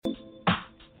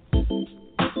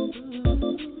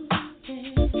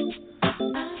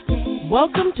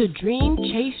Welcome to Dream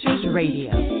Chasers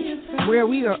Radio, where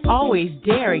we are always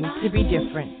daring to be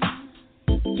different.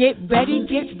 Get ready,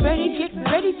 get ready, get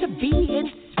ready to be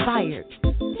inspired.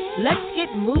 Let's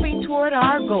get moving toward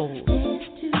our goals.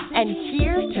 And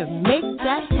here to make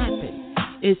that happen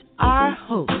is our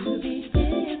host,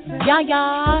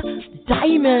 Yaya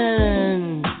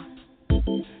Diamond.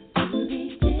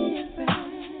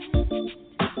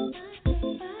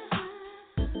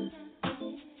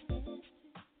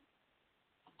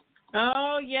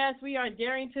 Oh, yes, we are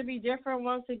daring to be different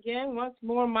once again. Once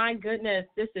more, my goodness,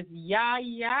 this is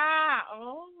Yaya.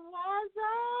 Oh, what's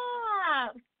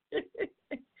up?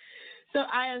 So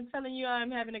I am telling you, I'm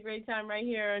having a great time right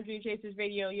here on Dream Chasers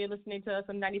Radio. You're listening to us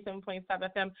on 97.5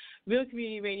 FM, Real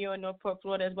Community Radio in Northport,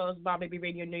 Florida, as well as Bob Baby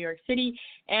Radio in New York City,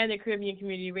 and the Caribbean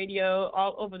Community Radio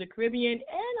all over the Caribbean,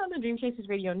 and on the Dream Chasers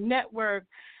Radio Network.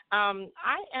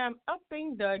 I am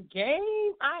upping the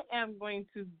game. I am going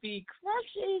to be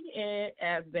crushing it,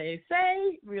 as they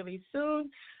say, really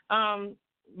soon.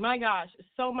 My gosh,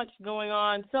 so much going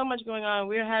on, so much going on.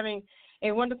 We're having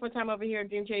a wonderful time over here at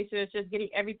Dream Chasers, just getting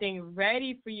everything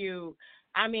ready for you.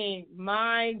 I mean,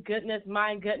 my goodness,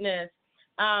 my goodness.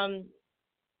 Let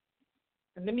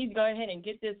me go ahead and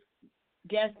get this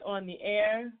guest on the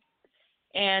air.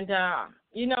 And,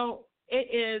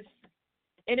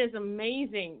 it is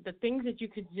amazing the things that you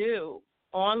could do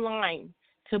online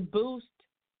to boost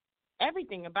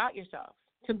everything about yourself,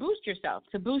 to boost your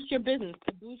business,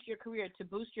 to boost your career, to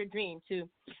boost your dream, to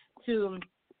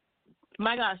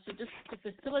my gosh, to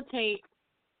facilitate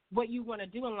what you want to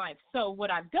do in life. So what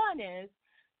I've done is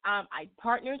I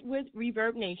partnered with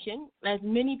Reverb Nation, as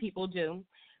many people do,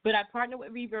 but I partnered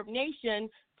with Reverb Nation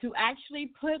to actually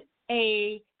put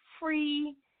a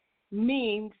free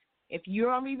means. If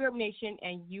you're on Reverb Nation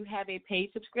and you have a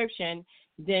paid subscription,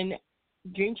 then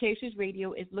Dream Chasers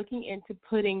Radio is looking into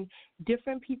putting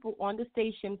different people on the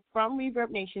station from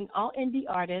Reverb Nation, all indie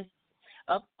artists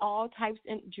of all types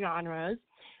and genres,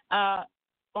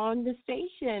 on the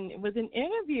station with an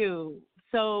interview.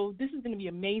 So this is going to be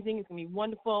amazing. It's going to be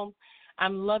wonderful.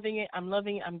 I'm loving it. I'm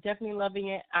definitely loving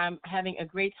it. I'm having a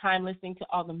great time listening to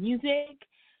all the music.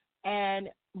 And,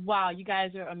 wow, you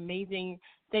guys are amazing.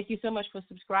 Thank you so much for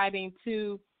subscribing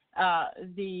to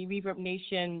the Reverb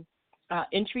Nation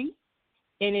entry,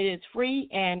 and it is free.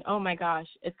 And oh my gosh,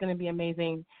 it's going to be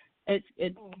amazing.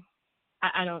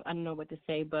 I don't know what to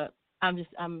say, but I'm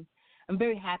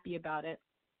very happy about it.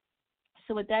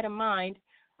 So with that in mind,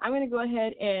 I'm going to go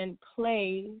ahead and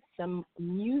play some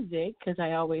music because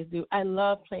I always do. I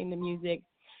love playing the music.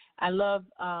 I love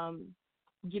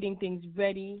getting things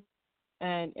ready.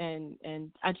 And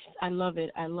I love it.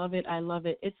 I love it. I love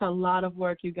it. It's a lot of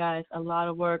work, you guys, a lot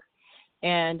of work.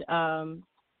 And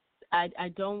I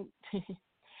don't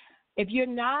if you're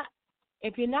not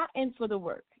in for the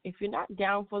work, if you're not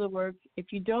down for the work,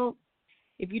 if you don't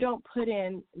put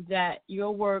in that,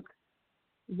 your work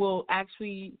will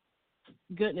actually,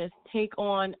 goodness, take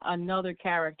on another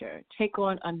character, take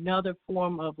on another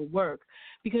form of work.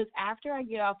 Because after I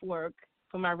get off work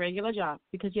from my regular job,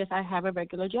 because yes, I have a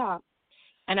regular job,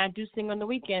 and I do sing on the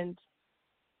weekends,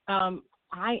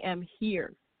 I am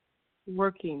here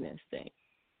working this thing.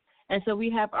 And so we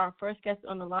have our first guest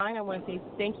on the line. I want to say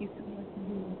thank you so much for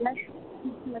being a guest.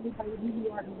 Speak to everybody who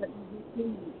you are and what you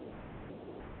do.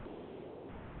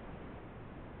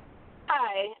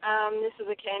 Hi, this is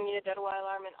Akenya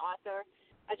Dedweiler. I'm an author.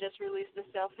 I just released a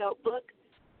self-help book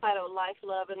titled Life,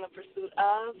 Love, and the Pursuit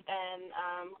of. And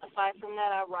aside from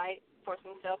that, I write for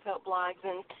some self-help blogs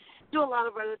and do a lot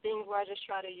of other things where I just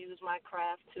try to use my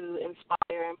craft to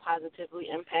inspire and positively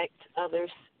impact others.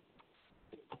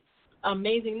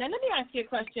 Amazing. Now, let me ask you a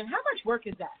question. How much work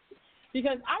is that?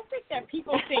 Because I think that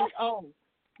people think, oh,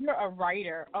 you're a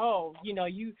writer. Oh, you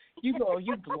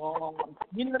blog.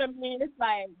 You know what I mean? It's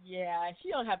like, yeah, she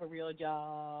don't have a real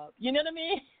job. You know what I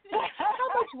mean? How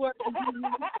much work is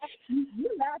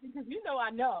you're laughing because you know I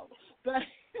know. But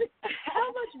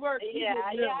how much work is it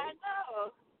really? Yeah, I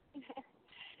know.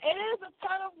 It is a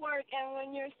ton of work, and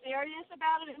when you're serious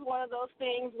about it, it's one of those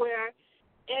things where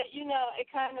you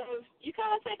kind of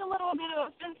take a little bit of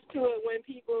offense to it when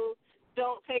people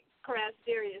don't take craft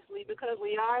seriously, because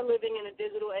we are living in a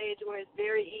digital age where it's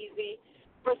very easy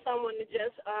for someone to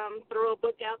just throw a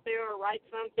book out there or write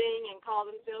something and call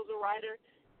themselves a writer.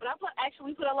 But I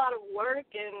actually put a lot of work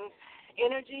and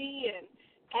energy and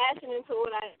passion into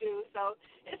what I do, so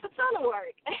it's a ton of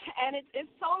work, and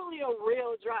it's totally a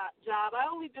real job. I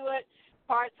only do it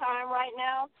part-time right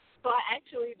now, so I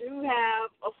actually do have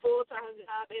a full-time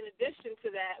job in addition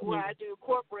to that where I do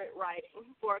corporate writing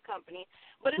for a company,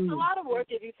 but it's a lot of work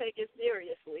if you take it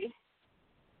seriously.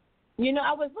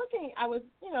 I was looking,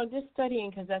 just studying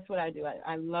because that's what I do.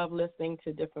 I love listening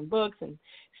to different books and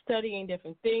studying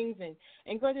different things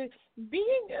and going to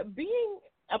being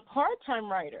a part-time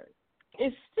writer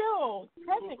is still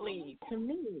technically to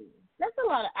me that's a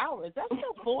lot of hours. That's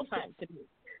still full-time to me.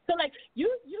 So like you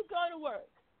go to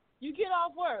work, you get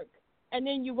off work, and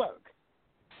then you work.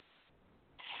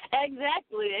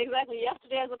 Exactly.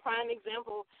 Yesterday, as a prime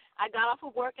example, I got off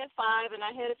of work at 5, and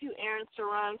I had a few errands to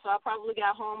run, so I probably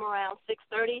got home around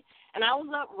 6:30, and I was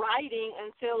up writing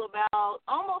until about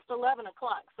almost 11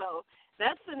 o'clock. So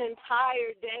that's an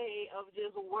entire day of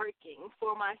just working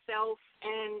for myself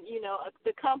and,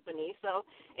 the company. So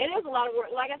it is a lot of work.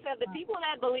 Like I said, the people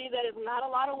that believe that it's not a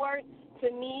lot of work, to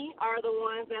me, are the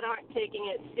ones that aren't taking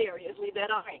it seriously, that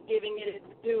aren't giving it its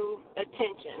due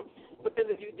attention. Because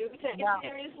if you do take it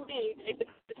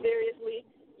seriously,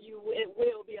 it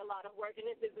will be a lot of work. And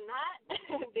if it's not,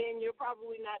 then you're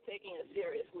probably not taking it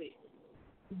seriously.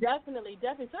 Definitely.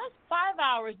 So that's 5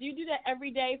 hours. Do you do that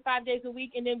every day, 5 days a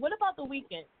week? And then what about the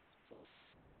weekends?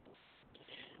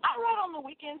 I write on the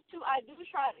weekends, too. I do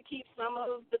try to keep some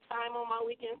of the time on my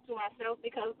weekends to myself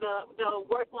because the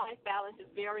work-life balance is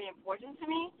very important to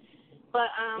me.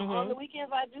 But on the weekends,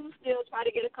 I do still try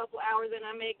to get a couple hours in.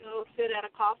 I may go sit at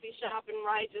a coffee shop and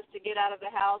write just to get out of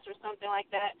the house or something like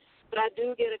that. But I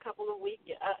do get a couple of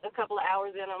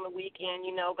hours in on the weekend,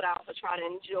 But I also try to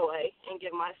enjoy and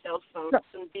give myself some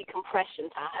decompression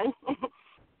time.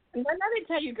 Let me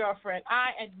tell you, girlfriend,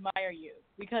 I admire you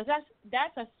because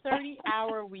that's a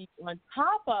 30-hour week on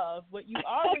top of what you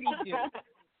already do.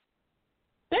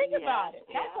 Think about it.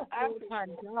 That's a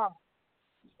full-time job.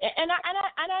 And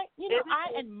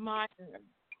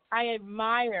I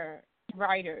admire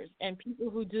writers and people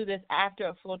who do this after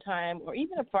a full-time or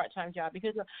even a part-time job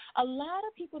because a lot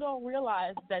of people don't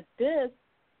realize that this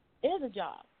is a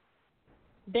job.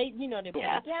 They put it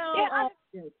down.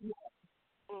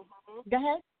 Go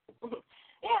ahead.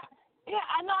 Yeah,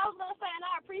 I know. I was gonna say, and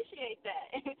I appreciate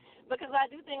that because I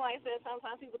do think, like I said,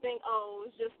 sometimes people think, oh,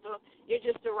 you're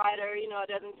just a writer, it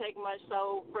doesn't take much.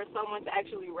 So for someone to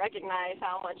actually recognize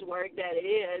how much work that it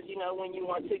is, when you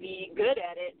want to be good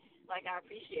at it, like I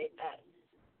appreciate that.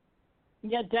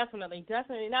 Yeah, definitely.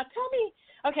 Now tell me,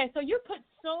 okay, so you put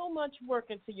so much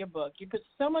work into your book, you put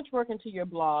so much work into your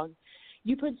blog,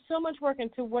 you put so much work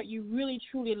into what you really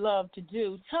truly love to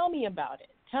do. Tell me about it.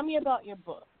 Tell me about your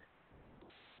book.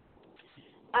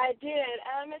 I did.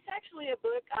 It's actually a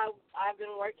book I've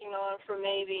been working on for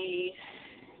maybe,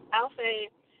 I'll say,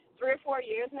 3 or 4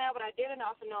 years now, but I did it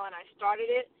off and on. I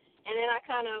started it, and then I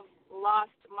kind of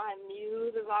lost my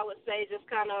muse, as I would say,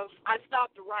 I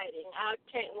stopped writing.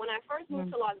 When I first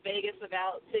moved to Las Vegas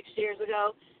about 6 years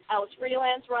ago, I was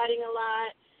freelance writing a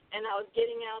lot, and I was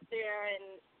getting out there,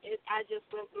 and I just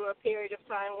went through a period of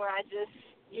time where I just,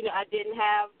 I didn't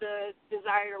have the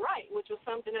desire to write, which was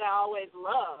something that I always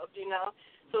loved,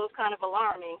 So it was kind of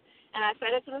alarming. And I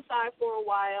set it to the side for a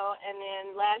while, and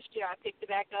then last year I picked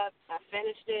it back up, I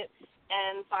finished it,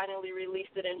 and finally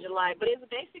released it in July. But it's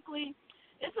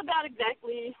about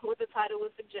exactly what the title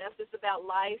would suggest. It's about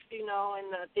life, and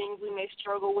the things we may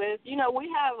struggle with. We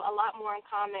have a lot more in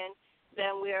common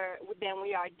than we are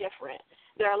different.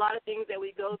 There are a lot of things that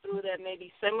we go through that may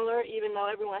be similar, even though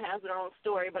everyone has their own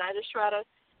story. But I just try to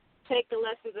take the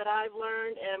lessons that I've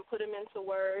learned and put them into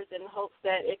words in hopes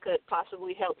that it could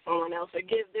possibly help someone else or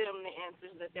give them the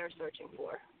answers that they're searching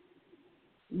for.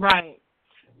 Right.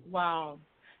 Wow.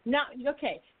 Now,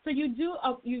 okay, so you do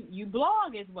you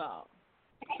blog as well.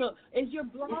 So is your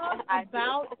blog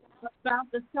about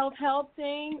the self-help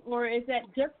thing, or is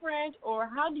that different, or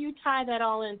how do you tie that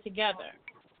all in together?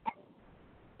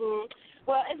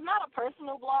 Well, it's not a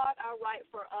personal blog. I write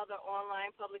for other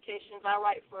online publications. I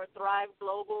write for Thrive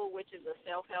Global, which is a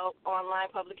self-help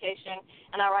online publication,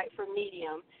 and I write for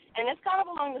Medium. And it's kind of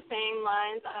along the same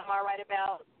lines. I write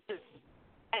about just,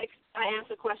 I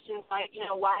answer questions like,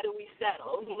 why do we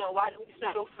settle? Why do we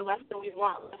settle for less than we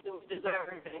want, less than we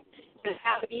deserve? And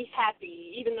how to be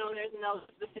happy, even though there's no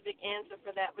specific answer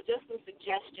for that, but just some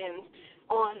suggestions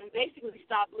on basically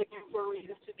stop looking for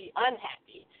reasons to be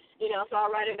unhappy. So I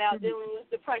write about dealing with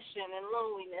depression and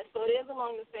loneliness. So it is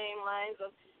along the same lines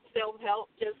of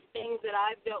self-help, just things that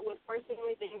I've dealt with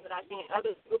personally, things that I've seen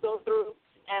others go through,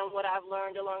 and what I've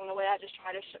learned along the way. I just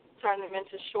try to turn them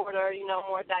into shorter,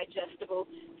 more digestible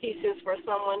pieces for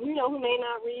someone, who may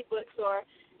not read books, or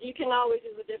you can always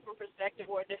use a different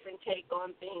perspective or a different take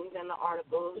on things, and the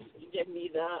articles give me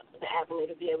the avenue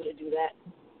to be able to do that.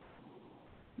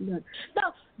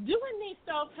 Now, doing these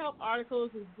self-help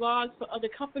articles and blogs for other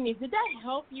companies, did that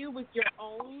help you with your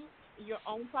own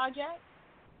project?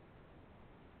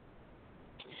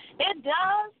 It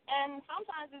does, and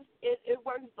sometimes it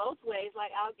works both ways.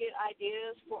 Like, I'll get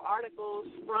ideas for articles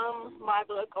from my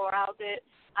book, or I'll get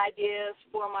ideas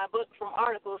for my book from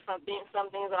articles, some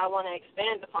things that I want to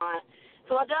expand upon.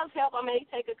 So it does help. I may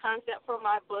take a concept from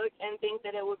my book and think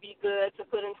that it would be good to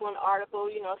put into an article,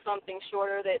 something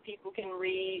shorter that people can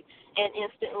read and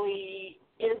instantly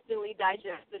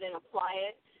digest it and apply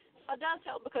it. It does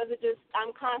help because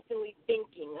I'm constantly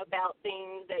thinking about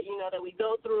things that that we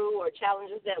go through or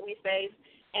challenges that we face,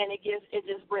 and it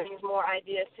just brings more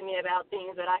ideas to me about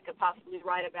things that I could possibly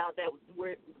write about that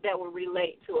would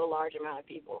relate to a large amount of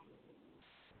people.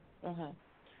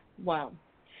 Wow.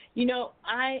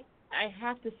 I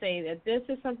have to say that this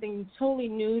is something totally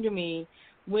new to me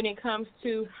when it comes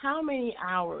to how many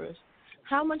hours,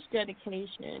 how much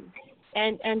dedication,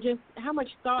 and just how much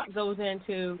thought goes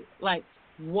into like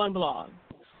one blog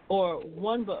or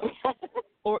one book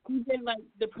or even like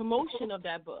the promotion of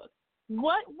that book.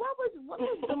 What was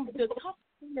the tough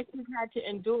thing that you've had to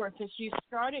endure since you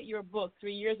started your book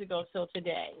 3 years ago till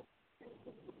today?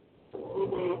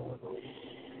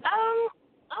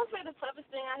 I'll say the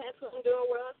toughest thing I had to endure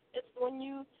was it's when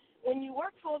you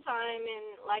work full time,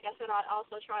 and like I said, I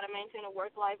also try to maintain a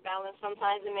work-life balance.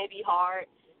 Sometimes it may be hard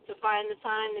to find the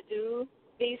time to do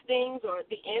these things, or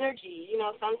the energy.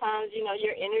 Sometimes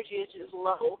your energy is just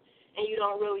low and you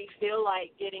don't really feel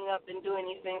like getting up and doing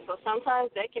these things. So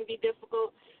sometimes that can be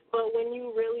difficult. But when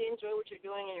you really enjoy what you're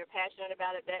doing and you're passionate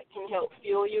about it, that can help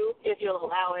fuel you if you'll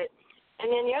allow it. And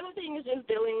then the other thing is just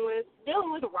dealing with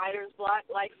writer's block.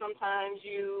 Like, sometimes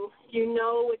you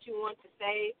know what you want to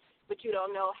say, but you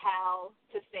don't know how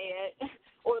to say it,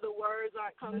 or the words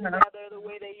aren't coming together the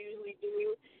way they usually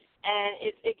do.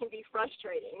 And it can be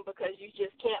frustrating because you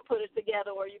just can't put it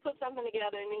together, or you put something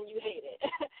together and then you hate it.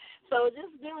 So just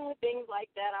dealing with things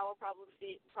like that, I will probably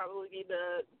be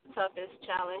the toughest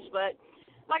challenge. But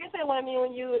like I said, when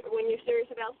you're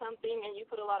serious about something and you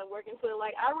put a lot of work into it,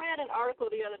 like I read an article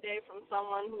the other day from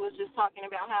someone who was just talking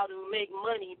about how to make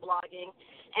money blogging,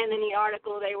 and in the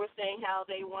article they were saying how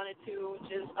they wanted to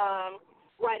just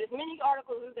write as many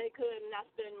articles as they could and not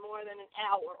spend more than an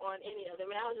hour on any of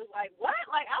them. And I was just like, what?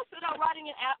 Like, I'll sit up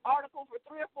writing an article for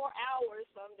 3 or 4 hours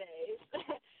some days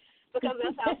because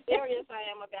that's how serious I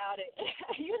am about it,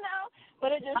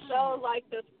 But it just shows, like,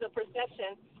 the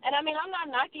perception. And, I mean, I'm not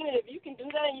knocking it. If you can do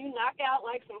that and you knock out,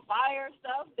 like, some fire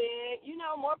stuff, then,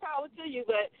 more power to you.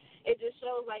 But it just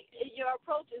shows, like, your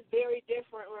approach is very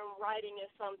different when writing is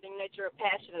something that you're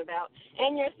passionate about.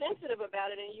 And you're sensitive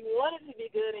about it, and you want it to be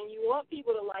good, and you want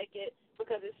people to like it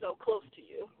because it's so close to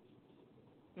you.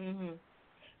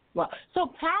 Well,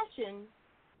 so passion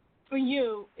for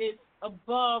you is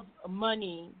above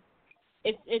money.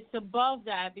 It's above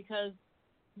that because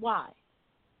why?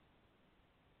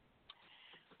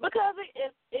 Because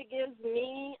it gives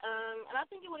me, and I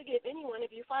think it would give anyone, if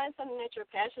you find something that you're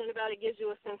passionate about, it gives you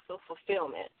a sense of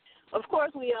fulfillment. Of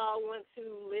course, we all want to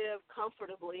live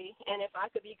comfortably, and if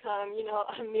I could become,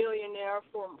 a millionaire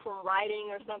from writing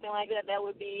or something like that, that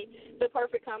would be the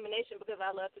perfect combination because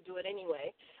I love to do it anyway.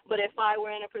 But if I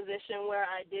were in a position where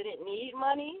I didn't need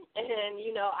money and,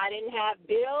 I didn't have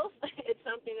bills, it's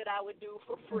something that I would do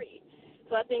for free.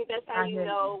 So I think that's how you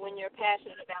know when you're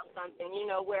passionate about something,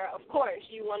 where, of course,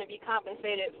 you want to be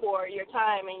compensated for your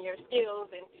time and your skills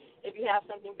and if you have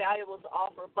something valuable to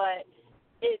offer, but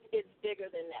it's bigger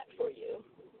than that for you.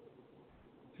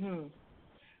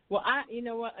 Well, you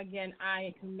know what, again,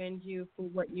 I commend you for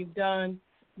what you've done,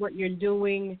 what you're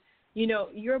doing,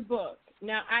 your book.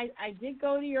 Now, I did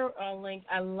go to your link.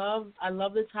 I love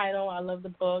the title. I love the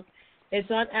book.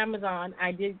 It's on Amazon.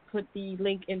 I did put the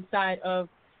link inside of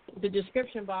the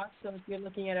description box, so if you're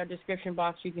looking at our description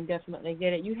box, you can definitely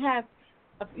get it. You have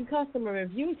a few customer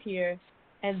reviews here,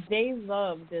 and they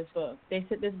love this book. They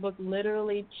said this book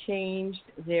literally changed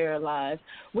their lives.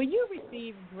 When you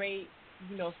receive great,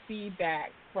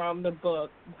 feedback from the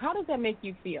book, how does that make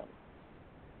you feel?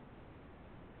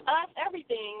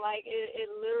 Everything. Like, it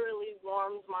literally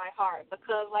warms my heart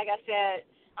because, like I said,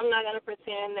 I'm not going to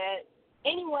pretend that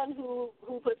anyone who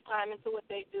puts time into what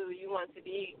they do, you want to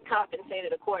be compensated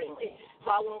accordingly.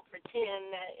 So I won't pretend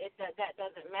that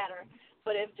doesn't matter.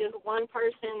 But if just one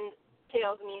person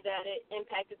tells me that it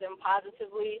impacted them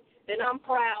positively, then I'm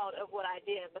proud of what I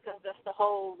did because that's the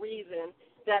whole reason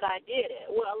that I did it.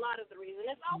 Well, a lot of the reason.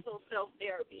 It's also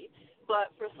self-therapy.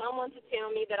 But for someone to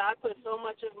tell me that I put so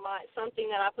much of my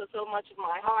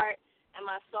heart and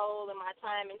my soul and my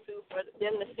time into, for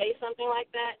them to say something like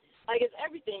that, like, it's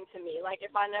everything to me. Like,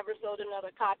 if I never sold another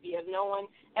copy, if no one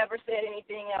ever said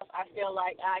anything else, I feel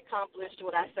like I accomplished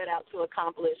what I set out to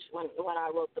accomplish when I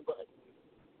wrote the book.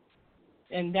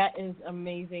 And that is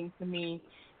amazing to me.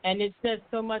 And it says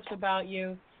so much about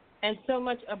you and so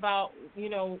much about,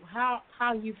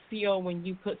 how you feel when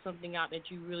you put something out that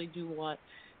you really do want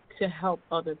to help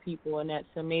other people, and that's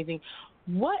amazing.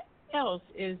 What else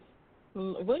is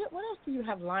what else do you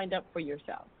have lined up for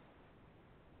yourself?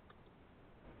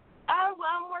 Well,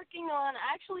 I'm working on.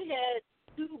 I actually had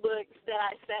two books that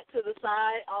I set to the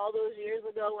side all those years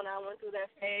ago when I went through that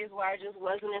phase where I just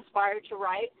wasn't inspired to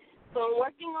write. So I'm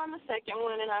working on the second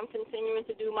one, and I'm continuing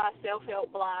to do my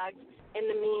self-help blogs. In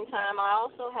the meantime, I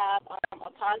also have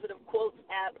a positive quotes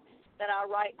app that I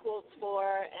write quotes for,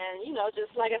 and,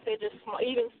 just like I said, just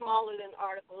even smaller than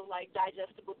articles, like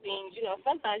digestible things.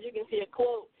 Sometimes you can see a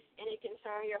quote, and it can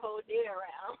turn your whole day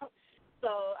around. So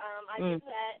I do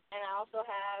that, and I also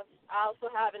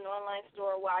have an online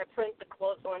store where I print the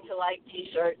quotes onto like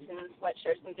T-shirts and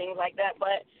sweatshirts and things like that.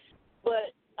 But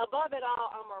above it all,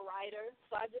 I'm a writer,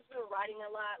 so I've just been writing a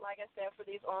lot, like I said, for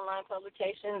these online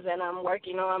publications, and I'm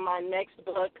working on my next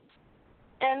book.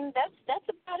 And that's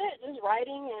about it, just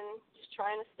writing and just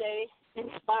trying to stay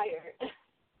inspired.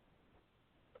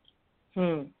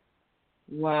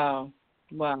 Wow.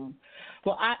 Wow.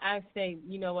 Well, I say,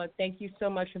 you know what, thank you so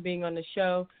much for being on the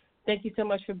show. Thank you so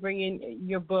much for bringing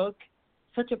your book,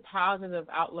 such a positive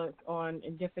outlook on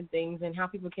different things and how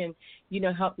people can,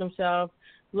 help themselves.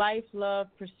 Life, love,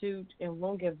 pursuit, and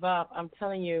won't give up. I'm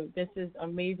telling you, this is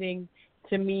amazing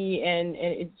to me, and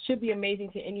it should be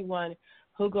amazing to anyone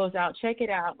who goes out. Check it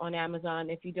out on Amazon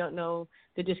if you don't know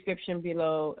the description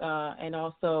below. And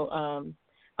also,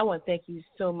 I want to thank you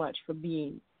so much for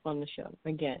being on the show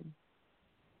again.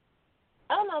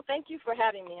 Oh, no, thank you for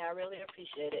having me. I really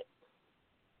appreciate it.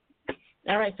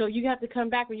 All right, so you have to come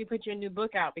back when you put your new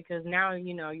book out because now,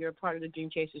 you're a part of the Dream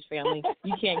Chasers family.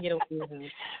 You can't get away with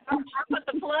it. I put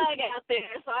the plug out there,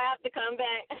 so I have to come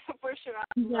back for sure.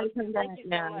 You got to come back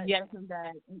now. You got to come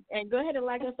back. And go ahead and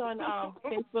like us on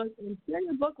Facebook and share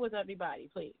your book with everybody,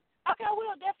 please. Okay, I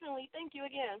will, definitely. Thank you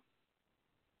again.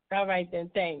 All right, then.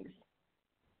 Thanks.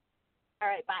 All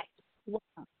right, bye.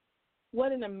 Wow.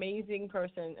 What an amazing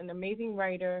person, an amazing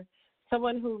writer,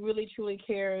 someone who really, truly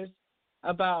cares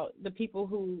about the people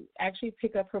who actually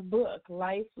pick up her book,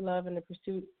 Life, Love, and the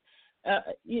Pursuit. I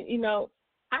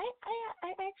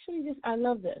actually I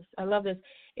love this. I love this.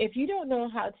 If you don't know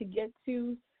how to get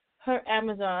to her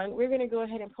Amazon, we're going to go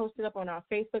ahead and post it up on our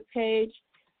Facebook page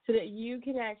so that you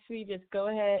can actually just go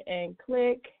ahead and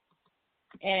click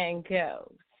and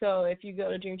go. So if you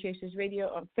go to Dream Chasers Radio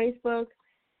on Facebook,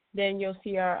 then you'll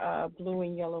see our blue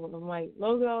and yellow and white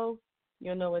logo.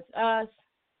 You'll know it's us.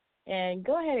 And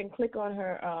go ahead and click on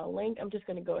her link. I'm just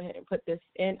going to go ahead and put this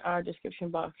in our description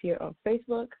box here on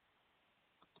Facebook.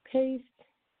 Paste.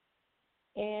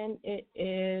 And it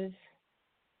is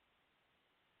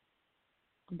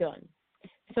done.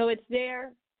 So it's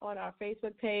there on our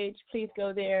Facebook page. Please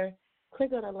go there.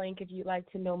 Click on the link if you'd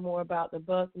like to know more about the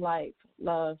book, Life,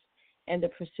 Love, and the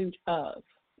Pursuit of.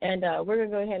 And we're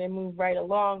going to go ahead and move right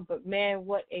along. But, man,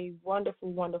 what a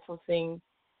wonderful, wonderful thing.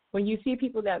 When you see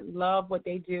people that love what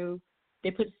they do, they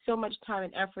put so much time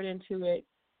and effort into it,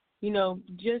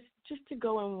 just to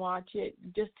go and watch it,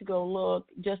 just to go look,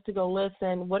 just to go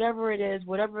listen, whatever it is,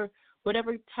 whatever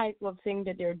type of thing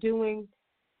that they're doing,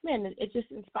 man, it just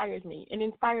inspires me. It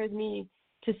inspires me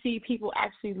to see people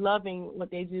actually loving what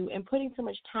they do and putting so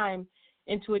much time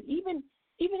into it, even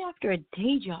after a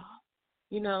day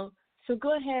job, So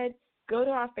go ahead, go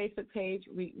to our Facebook page.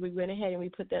 We went ahead and we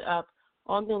put that up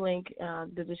on the link,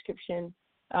 the description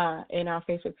in our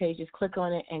Facebook page. Just click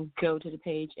on it and go to the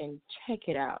page and check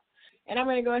it out. And I'm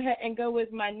going to go ahead and go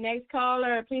with my next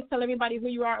caller. Please tell everybody who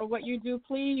you are and what you do,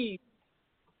 please.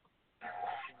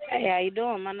 Hey, how you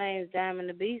doing? My name is Diamond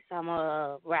the Beast. I'm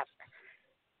a rapper.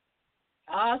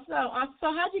 Awesome.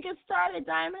 So how'd you get started,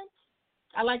 Diamond?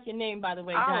 I like your name, by the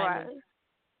way, Diamond.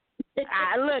 Right.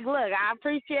 Look, I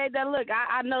appreciate that. Look,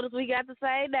 I noticed we got the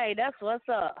same day. That's what's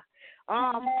up.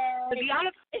 To be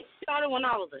honest, it started when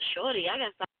I was a shorty. I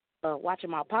got started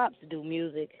watching my pops do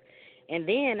music, and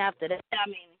then after that,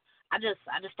 I just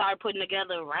started putting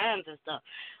together rhymes and stuff.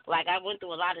 Like, I went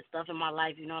through a lot of stuff in my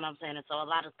life, you know what I'm saying? And so a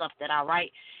lot of stuff that I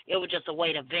write, it was just a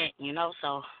way to vent,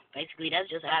 So basically, that's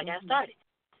just how I got started.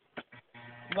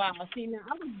 Wow. See, now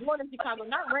I was born in Chicago,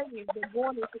 not raised, but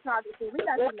born in Chicago, so we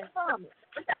got something in common.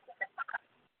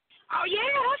 Oh, yeah,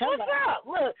 that's what's up.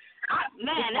 Look,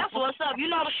 man, that's what's up. You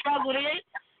know the struggle is.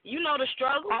 You know the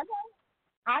struggle.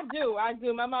 I do.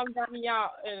 My mom got me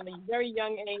out at a very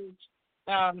young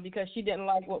age because she didn't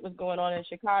like what was going on in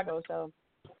Chicago. So,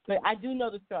 but I do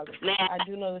know the struggle. Man, I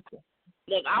do know the struggle.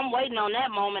 Look, I'm waiting on that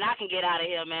moment I can get out of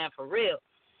here, man, for real.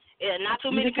 Yeah, not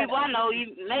too many people I know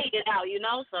you made it out,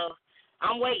 So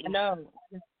I'm waiting. No.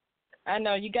 I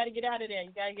know you got to get out of there.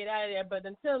 You got to get out of there. But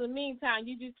until the meantime,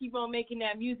 you just keep on making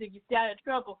that music. You stay out of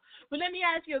trouble. But let me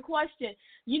ask you a question.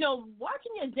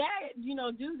 Watching your dad,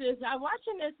 do this, I'm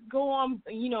watching this go on,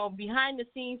 behind the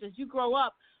scenes as you grow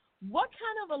up. What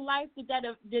kind of a life did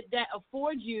that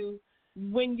afford you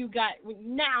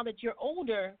now that you're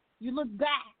older, you look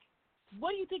back?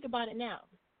 What do you think about it now?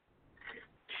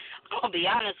 I'm going to be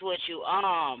honest with you.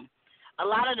 A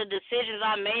lot of the decisions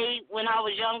I made when I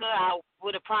was younger, I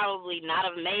would have probably not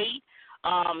have made.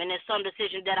 And there's some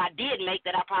decisions that I did make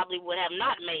that I probably would have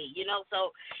not made,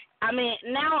 So,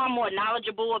 now I'm more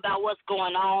knowledgeable about what's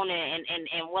going on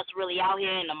and what's really out here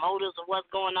and the motives of what's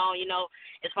going on,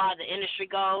 as far as the industry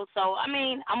goes. So, I'm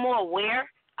more aware.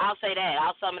 I'll say that.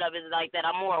 I'll sum it up as like that.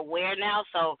 I'm more aware now.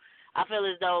 So, I feel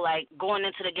as though, like, going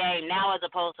into the game now as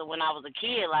opposed to when I was a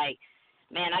kid, like,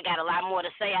 man, I got a lot more to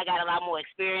say. I got a lot more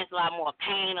experience, a lot more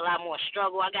pain, a lot more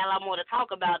struggle. I got a lot more to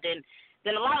talk about than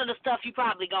a lot of the stuff you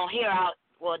probably going to hear out,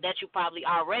 well, that you probably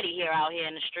already hear out here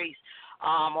in the streets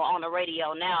or on the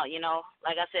radio now,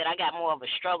 Like I said, I got more of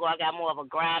a struggle. I got more of a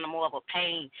grind, more of a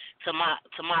pain to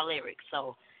my lyrics.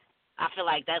 So I feel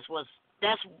like that's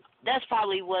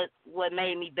probably what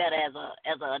made me better as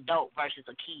an adult versus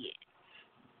a kid.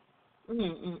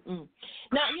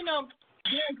 Now,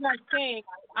 there's that saying,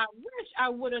 I wish I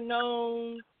would have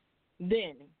known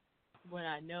then what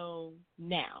I know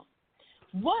now.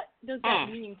 What does that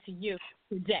mean to you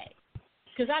today?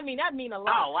 Because, that mean a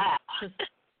lot. Oh, wow.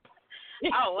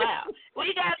 Oh, wow. Well,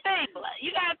 you got to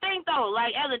think, though,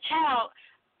 like, as a child,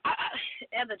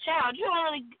 you don't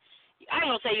really, I ain't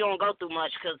going to say you don't go through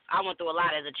much because I went through a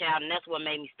lot as a child, and that's what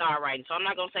made me start writing. So I'm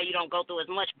not going to say you don't go through as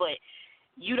much, but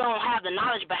you don't have the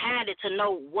knowledge behind it to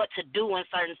know what to do in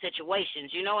certain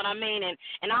situations. You know what I mean? And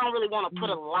I don't really want to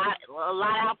put a lot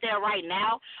out there right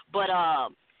now, but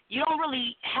you don't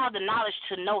really have the knowledge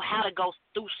to know how to go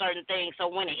through certain things. So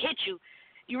when it hits you,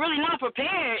 you're really not prepared.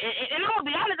 And I'm going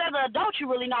to be honest, as an adult, you're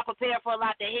really not prepared for a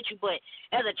lot that hit you. But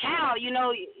as a child, you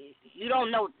don't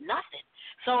know nothing.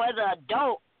 So as an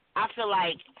adult, I feel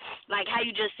like how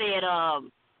you just said,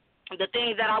 the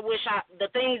things that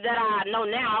I know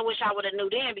now, I wish I would have knew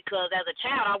then, because as a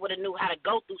child I would have knew how to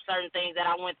go through certain things that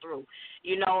I went through,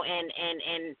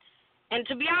 and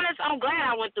to be honest, I'm glad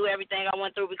I went through everything I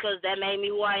went through, because that made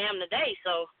me who I am today.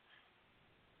 So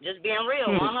just being real,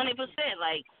 100%,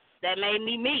 like, that made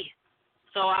me.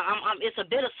 So it's a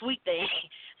bittersweet thing.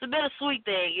 It's a bittersweet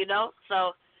thing,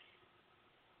 So.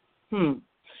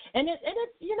 And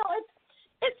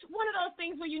it's one of those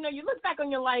things where you look back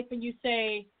on your life and you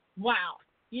say, wow,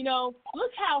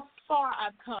 look how far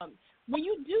I've come. When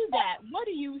you do that, what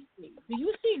do you see? Do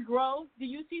you see growth? Do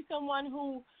you see someone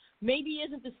who maybe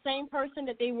isn't the same person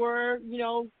that they were,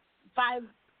 5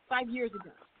 years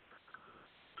ago?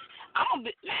 I'm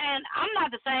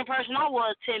not the same person I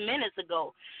was 10 minutes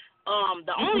ago.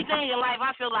 The only thing in life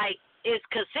I feel like is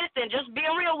consistent, just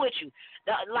being real with you.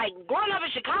 Like, growing up in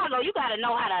Chicago, you got to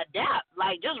know how to adapt.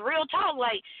 Like, just real talk.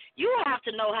 Like, you have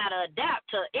to know how to adapt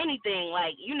to anything.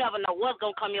 Like, you never know what's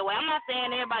going to come your way. I'm not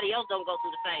saying everybody else don't go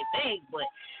through the same thing, but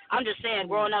I'm just saying,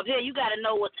 growing up here, you got to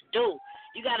know what to do.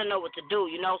 You got to know what to do,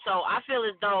 So I feel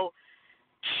as though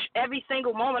every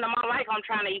single moment of my life, I'm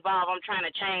trying to evolve. I'm trying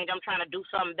to change. I'm trying to do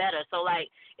something better. So, like,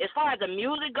 as far as the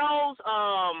music goes,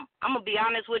 I'm going to be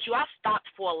honest with you, I stopped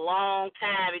for a long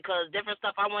time because different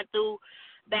stuff I went through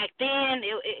back then.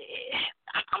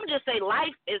 I'm going to just say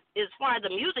life, as far as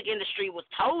the music industry, was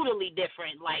totally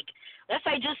different. Like, let's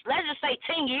just say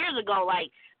 10 years ago, like,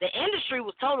 the industry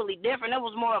was totally different. It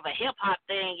was more of a hip-hop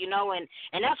thing,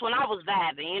 and that's when I was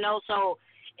vibing, So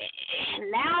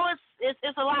now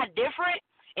it's a lot different.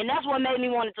 And that's what made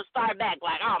me want to start back.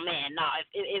 Like, oh man, no,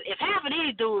 if half of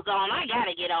these dudes on, I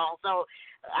gotta get on. So,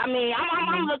 I'm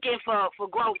looking for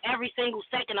growth every single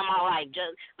second of my life.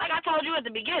 Just like I told you at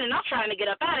the beginning, I'm trying to get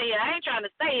up out of here. I ain't trying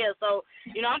to stay here. So,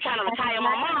 I'm trying to retire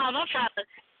my mom.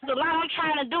 There's a lot I'm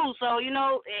trying to do. So,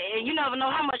 and you never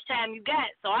know how much time you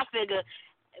got. So I figure,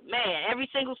 man, every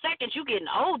single second you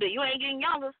getting older. You ain't getting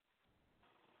younger.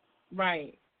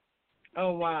 Right.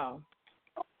 Oh wow.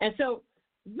 And so,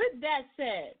 With that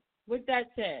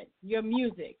said, your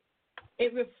music,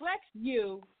 it reflects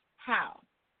you how?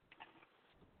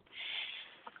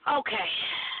 Okay.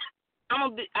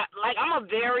 I'm a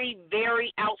very,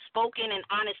 very outspoken and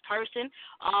honest person.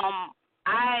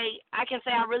 I can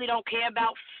say I really don't care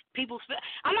about people's feelings.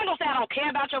 I'm not going to say I don't care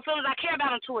about your feelings. I care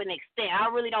about them to an extent. I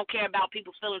really don't care about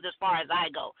people's feelings as far as I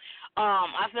go.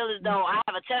 I feel as though I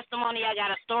have a testimony. I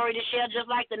got a story to share just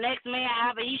like the next man.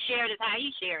 However he shared is how he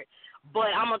shared.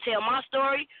 But I'm going to tell my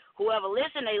story. Whoever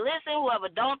listen, they listen. Whoever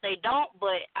don't, they don't.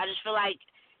 But I just feel like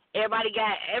everybody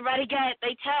got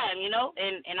their time, you know,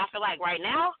 and I feel like right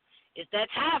now it's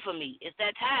that time for me. It's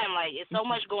that time. Like, it's so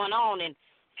much going on, and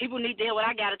people need to hear what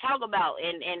I got to talk about,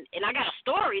 and I got a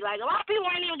story. Like, a lot of people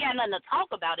ain't even got nothing to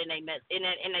talk about in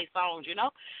their songs, you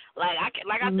know. Like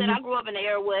I said, I grew up in the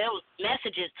era where it was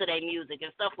messages to their music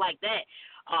and stuff like that.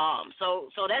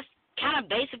 So that's kind of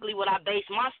basically what I base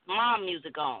my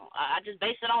music on. I just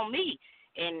base it on me,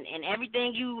 and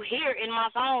everything you hear in my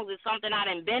songs is something I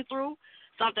done been through,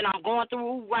 something I'm going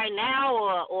through right now,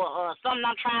 or something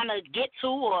I'm trying to get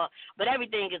to, but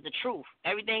everything is the truth.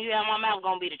 Everything you have in my mouth is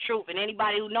going to be the truth, and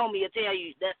anybody who know me will tell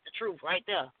you that's the truth right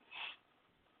there.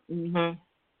 Mhm.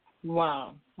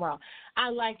 Wow. I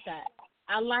like that.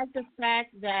 I like the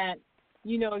fact that,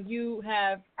 you know, you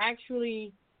have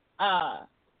actually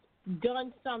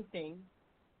done something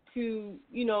to,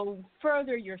 you know,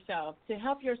 further yourself, to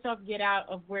help yourself get out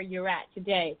of where you're at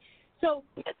today. So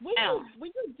when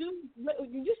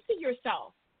you see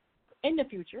yourself in the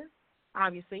future,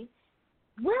 obviously,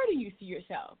 where do you see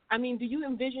yourself? I mean, do you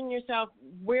envision yourself,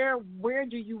 where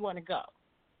do you want to go?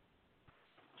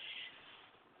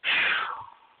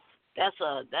 That's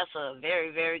a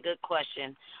very, very good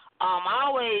question. I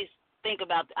always think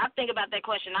about that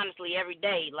question honestly every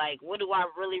day. Like, what do I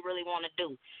really, really want to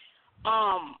do?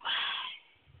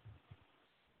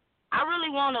 I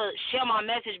really want to share my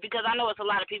message because I know it's a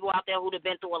lot of people out there who have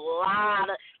been through a lot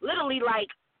of, literally, like,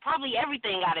 probably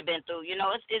everything I've been through. You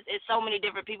know, it's so many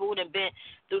different people who have been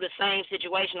through the same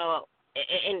situation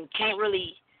and can't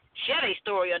really share their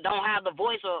story or don't have the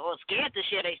voice or scared to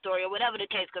share their story or whatever the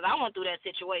case, because I went through that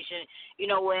situation,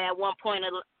 you know, where at one point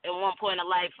in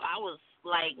life I was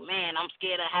like, man, I'm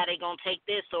scared of how they going to take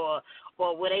this, or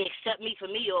will they accept me for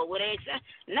me, or will they accept?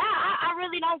 Nah, I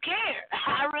really don't care.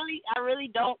 I really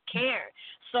don't care.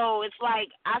 So it's like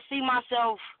I see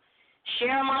myself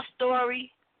sharing my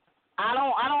story. I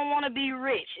don't want to be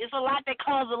rich. It's a lot that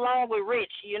comes along with rich,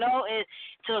 you know. And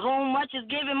to whom much is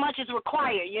given, much is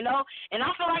required, you know. And I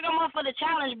feel like I'm up for the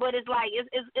challenge, but it's like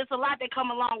it's a lot that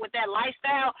come along with that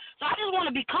lifestyle. So I just want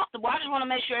to be comfortable. I just want to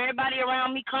make sure everybody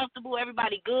around me comfortable,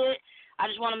 everybody good. I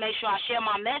just want to make sure I share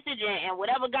my message, and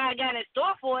whatever God got in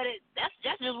store for it, that's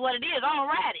just what it is. I'm gonna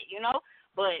ride it, you know.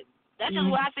 But that's just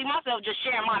where I see myself, just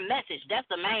sharing my message. That's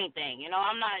the main thing, you know.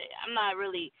 I'm not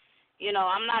really. You know,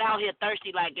 I'm not out here thirsty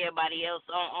like everybody else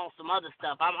on some other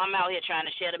stuff. I'm out here trying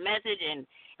to share the message and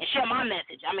share my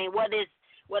message. I mean, whether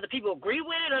people agree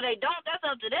with it or they don't, that's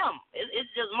up to them.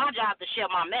 It's just my job to share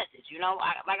my message, you know.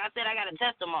 Like I said, I got a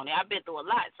testimony. I've been through a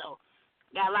lot, so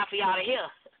got a lot for y'all to hear.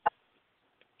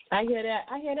 I hear that.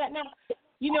 Now,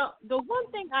 you know, the one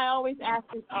thing I always ask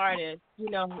this artist,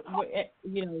 you know,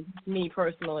 me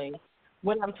personally,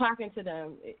 when I'm talking to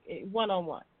them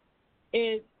one-on-one,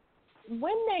 is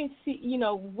when they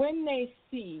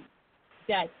see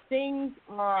that things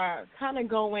are kind of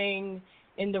going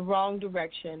in the wrong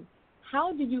direction,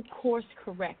 how do you course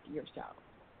correct yourself?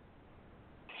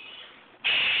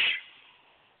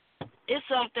 It's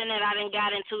something that I done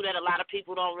got into that a lot of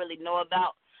people don't really know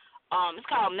about. It's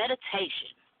called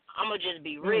meditation. I'm going to just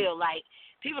be real. Like,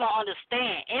 people don't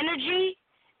understand. Energy.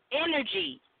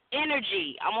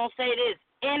 I'm going to say this,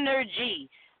 energy.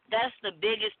 That's the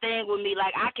biggest thing with me.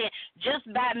 Like, I can, just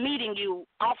by meeting you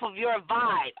off of your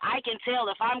vibe, I can tell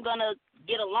if I'm going to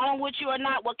get along with you or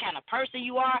not, what kind of person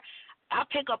you are. I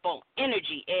pick up on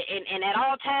energy. And at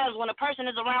all times when a person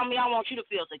is around me, I want you to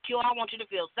feel secure. I want you to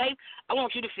feel safe. I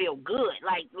want you to feel good.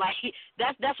 Like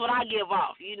that's what I give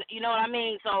off. You know what I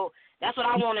mean? So that's what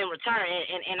I want in return.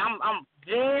 And I'm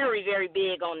very, very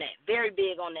big on that. Very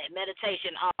big on that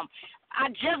meditation.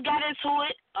 I just got into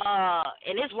it,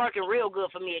 and it's working real good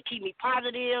for me. It keep me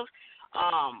positive.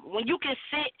 When you can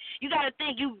sit, you got to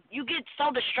think you get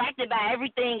so distracted by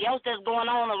everything else that's going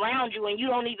on around you, and you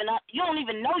don't even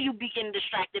know you be getting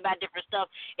distracted by different stuff.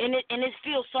 And it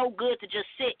feels so good to just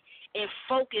sit and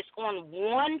focus on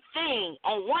one thing,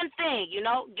 you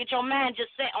know. Get your mind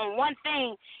just set on one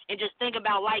thing and just think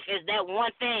about life as that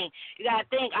one thing. You got to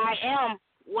think, I am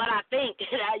what I think.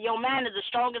 Your mind is the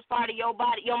strongest part of your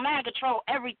body. Your mind control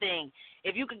everything.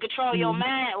 If you can control your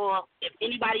mind, or if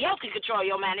anybody else can control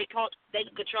your mind, they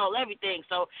can control everything.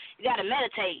 So you got to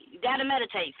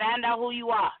meditate. Find out who you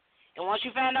are. And once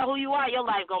you find out who you are, your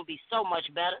life going to be so much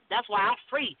better. That's why I'm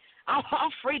free. I'm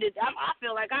free to. I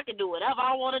feel like I can do whatever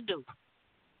I want to do.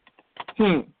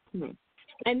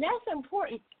 And that's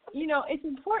important. You know, it's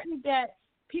important that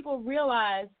people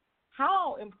realize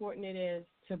how important it is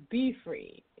to be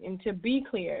free and to be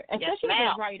clear, especially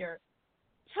as a writer.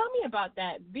 Tell me about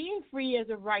that. Being free as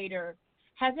a writer,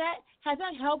 has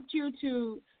that helped you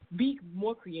to be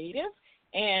more creative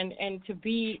and to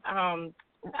be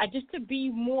just to be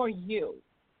more you.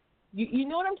 You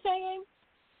know what I'm saying?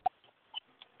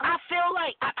 I feel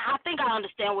like I think I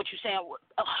understand what you're saying.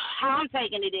 How I'm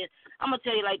taking it is, I'm gonna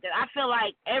tell you like that. I feel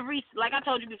like like I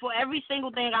told you before, every single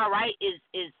thing I write is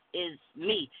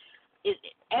me.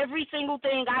 Every single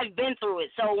thing I've been through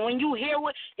it. So when you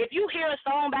if you hear a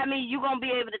song by me, you're gonna be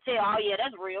able to tell, oh yeah,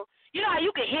 that's real. You know how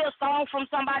you can hear a song from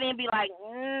somebody and be like,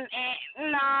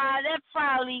 nah, that's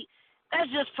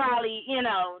just probably, you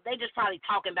know, they just probably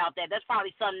talking about that. That's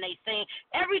probably something they sing.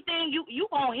 Everything you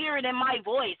gonna hear it in my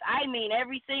voice. I mean,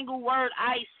 every single word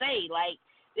I say, like,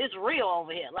 it's real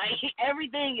over here. Like,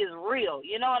 everything is real.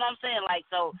 You know what I'm saying? Like,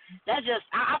 so that's just,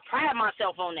 I pride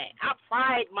myself on that.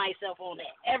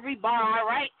 Every bar I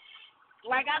write,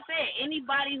 like I said,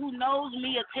 anybody who knows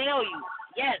me will tell you,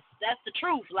 yes, that's the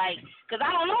truth. Like, because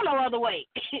I don't know no other way.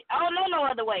 I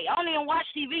don't even watch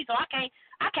TV, so I can't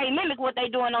mimic what they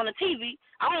doing on the TV.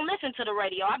 I don't listen to the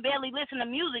radio. I barely listen to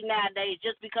music nowadays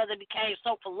just because it became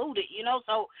so polluted, you know.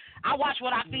 So I watch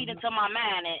what I feed into my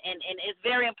mind, and it's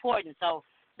very important. So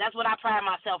that's what I pride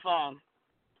myself on.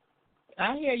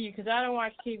 I hear you because I don't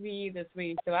watch TV either,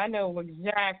 sweetie, so I know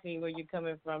exactly where you're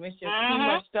coming from. It's just too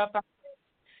much stuff out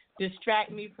there to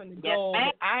distract me from the goal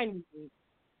that I need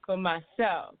for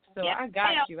myself. So I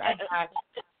got you.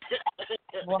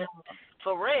 Wow.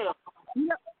 For real. You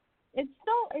know, it's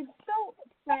so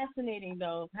fascinating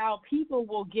though how people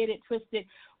will get it twisted.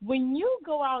 When you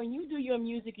go out and you do your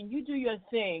music and you do your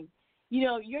thing, you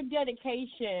know, your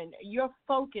dedication, your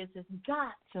focus has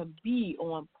got to be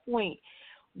on point.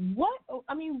 What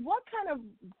kind of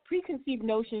preconceived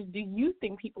notions do you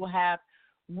think people have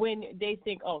when they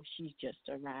think, oh, she's just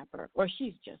a rapper or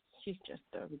she's just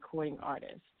a recording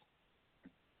artist?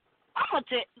 I'm gonna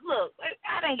tell. Look,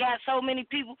 I done got so many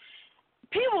people.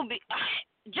 People be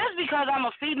just because I'm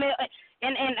a female,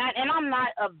 and I'm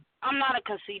not a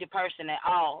conceited person at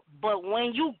all. But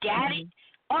when you got it,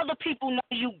 other people know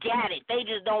you got it. They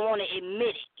just don't want to admit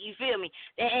it. You feel me?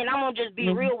 And I'm gonna just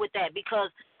be real with that because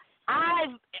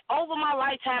over my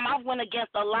lifetime, I've went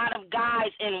against a lot of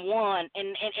guys and won,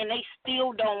 and they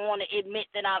still don't want to admit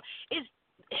that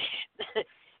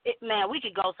man, we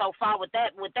could go so far with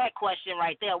that question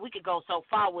right there. We could go so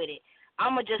far with it.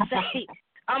 I'ma just say,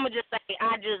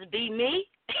 I just be me.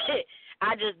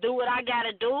 I just do what I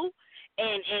gotta do,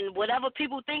 and whatever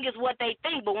people think is what they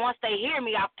think. But once they hear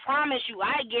me, I promise you,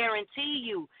 I guarantee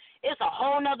you, it's a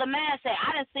whole nother mindset.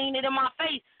 I done seen it in my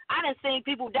face. I done seen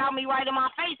people doubt me right in my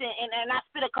face, and I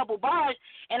spit a couple bars,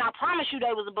 and I promise you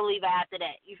they was a believer after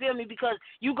that. You feel me? Because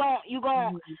you gon'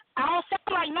 I don't sound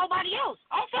like nobody else.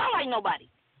 I don't sound like nobody.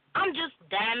 I'm just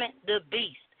Diamond the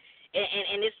Beast.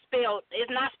 And it's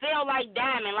not spelled like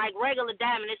diamond, like regular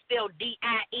diamond. It's spelled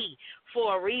D-I-E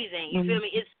for a reason. You feel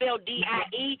me? It's spelled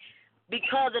D-I-E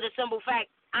because of the simple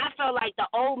fact I felt like the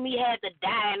old me had to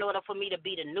die in order for me to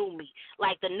be the new me.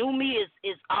 Like the new me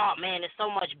is oh man, it's so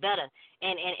much better.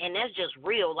 And that's just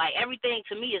real. Like everything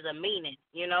to me is a meaning.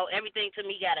 You know, everything to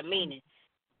me got a meaning.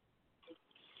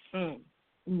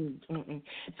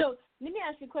 So let me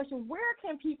ask you a question. Where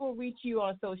can people reach you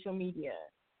on social media?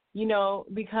 You know,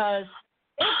 because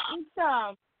it's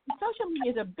social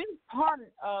media is a big part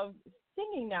of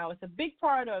singing now. It's a big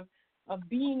part of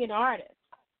being an artist.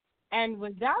 And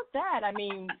without that, I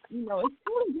mean, you know, it's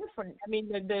totally different. I mean,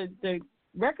 the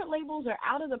record labels are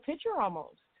out of the picture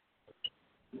almost.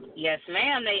 Yes,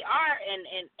 ma'am, they are.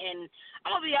 And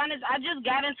I'm gonna be honest. I just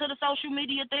got into the social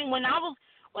media thing when I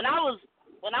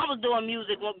was doing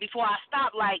music. Before I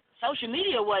stopped, like social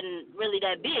media wasn't really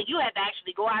that big. You had to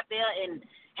actually go out there and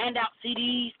hand out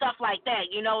CDs, stuff like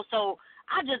that, you know. So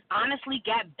I just honestly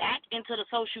got back into the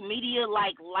social media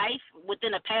like life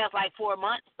within the past like 4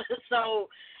 months. So,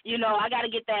 you know, I gotta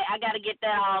get that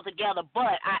all together.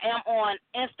 But I am on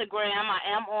Instagram, I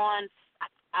am on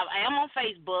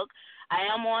Facebook, I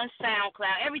am on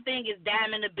SoundCloud. Everything is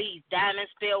Diamond the Beast. Diamond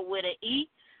spelled with an E.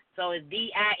 So it's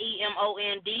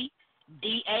DIEMOND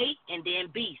DA and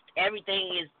then Beast.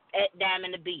 Everything is at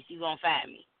Diamond the Beast. You're gonna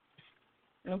find me.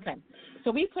 Okay, so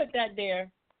we put that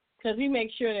there because we make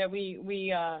sure that we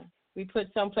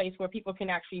put someplace where people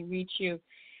can actually reach you.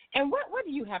 And what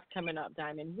do you have coming up,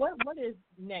 Diamond? What is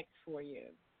next for you?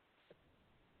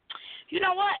 You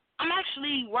know what? I'm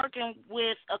actually working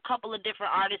with a couple of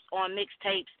different artists on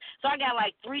mixtapes. So I got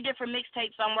like 3 different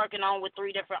mixtapes I'm working on with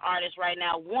 3 different artists right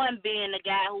now. One being the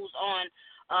guy who's on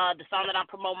The song that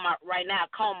I'm promoting right now,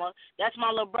 Coma, that's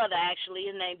my little brother, actually.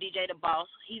 His name DJ The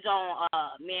Boss. He's on,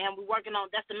 me and him, we working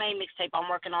on, that's the main mixtape I'm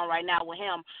working on right now with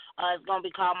him. It's going to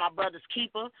be called My Brother's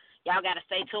Keeper. Y'all got to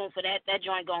stay tuned for that. That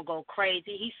joint going to go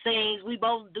crazy. He sings. We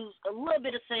both do a little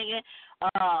bit of singing.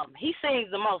 He sings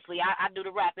the mostly. I do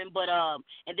the rapping. But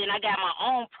and then I got my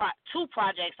own two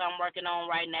projects I'm working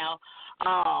on right now.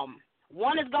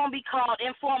 One is going to be called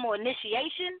Informal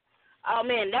Initiation. Oh,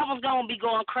 man, that one's going to be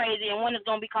going crazy, and one is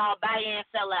going to be called Buy In,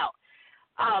 Sell Out.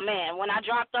 Oh, man, when I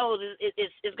drop those,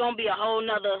 it's going to be a whole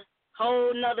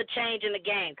nother change in the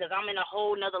game because I'm in a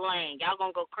whole nother lane. Y'all going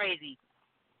to go crazy.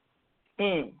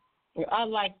 I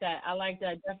like that.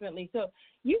 Definitely. So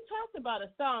you talked about a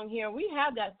song here. We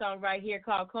have that song right here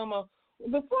called Como.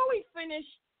 Before we finish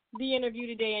the interview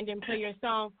today and then play your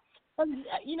song,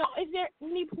 is there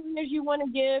any pointers you want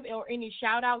to give or any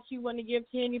shout-outs you want to give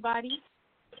to anybody?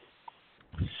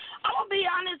 I'm going to be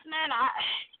honest, man.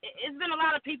 It's been a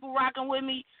lot of people rocking with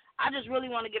me. I just really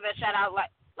want to give a shout-out,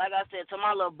 like I said, to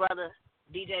my little brother,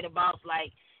 DJ The Boss. Like,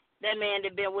 that man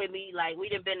that been with me. Like, we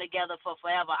done been together for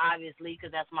forever, obviously, because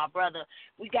that's my brother.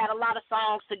 We got a lot of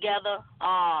songs together.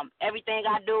 Everything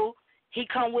I do, he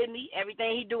come with me.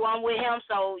 Everything he do, I'm with him.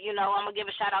 So, I'm going to give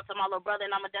a shout-out to my little brother,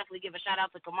 and I'm going to definitely give a shout-out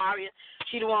to Kamaria.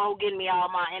 She the one who getting me all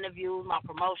my interviews, my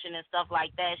promotion, and stuff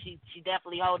like that. She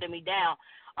definitely holding me down.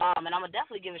 And I'm going to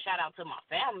definitely give a shout-out to my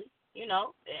family.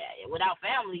 Without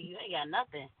family, you ain't got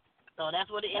nothing. So that's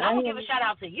what it is. And I'm going to give a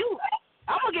shout-out to you.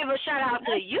 I'm going to give a shout-out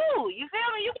to you. You feel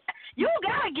me? You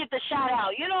got to get the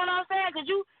shout-out. You know what I'm saying?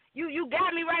 Because you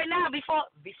got me right now before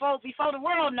the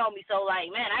world know me. So,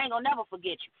 like, man, I ain't going to never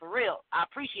forget you. For real. I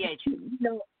appreciate you.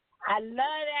 I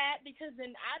love that because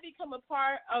then I become a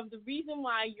part of the reason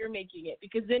why you're making it.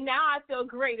 Because then now I feel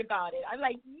great about it. I'm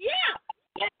like, yeah.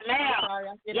 Yes,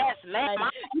 ma'am. Yes, ma'am.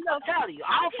 I'll tell you.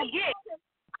 I don't forget.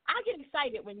 I get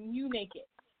excited when you make it.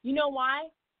 You know why?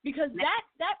 Because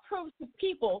that proves to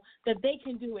people that they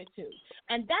can do it too.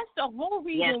 And that's the whole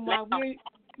reason why we're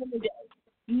here today.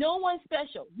 No one's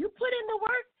special. You put in the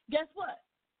work, guess what?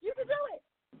 You can do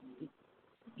it.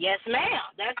 Yes,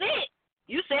 ma'am. That's it.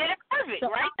 You said it perfect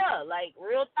right there. Like,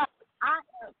 real talk.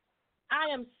 I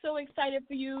am so excited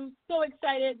for you, so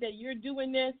excited that you're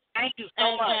doing this. Thank you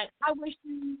so much. And I wish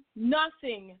you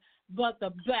nothing but the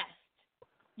best.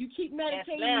 You keep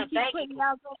meditating, you keep putting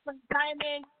out those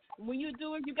diamonds. When you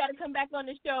do it, you got to come back on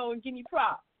the show and give me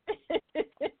props. Oh,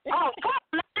 come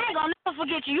on. I ain't going to never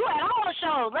forget you. You had all the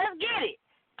shows. Let's get it.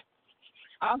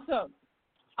 Awesome.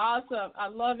 I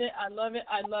love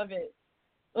it.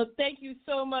 Well, thank you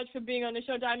so much for being on the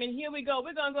show, Diamond. Here we go.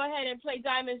 We're going to go ahead and play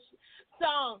Diamond's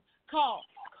song called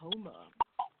Coma.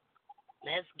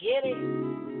 Let's get it.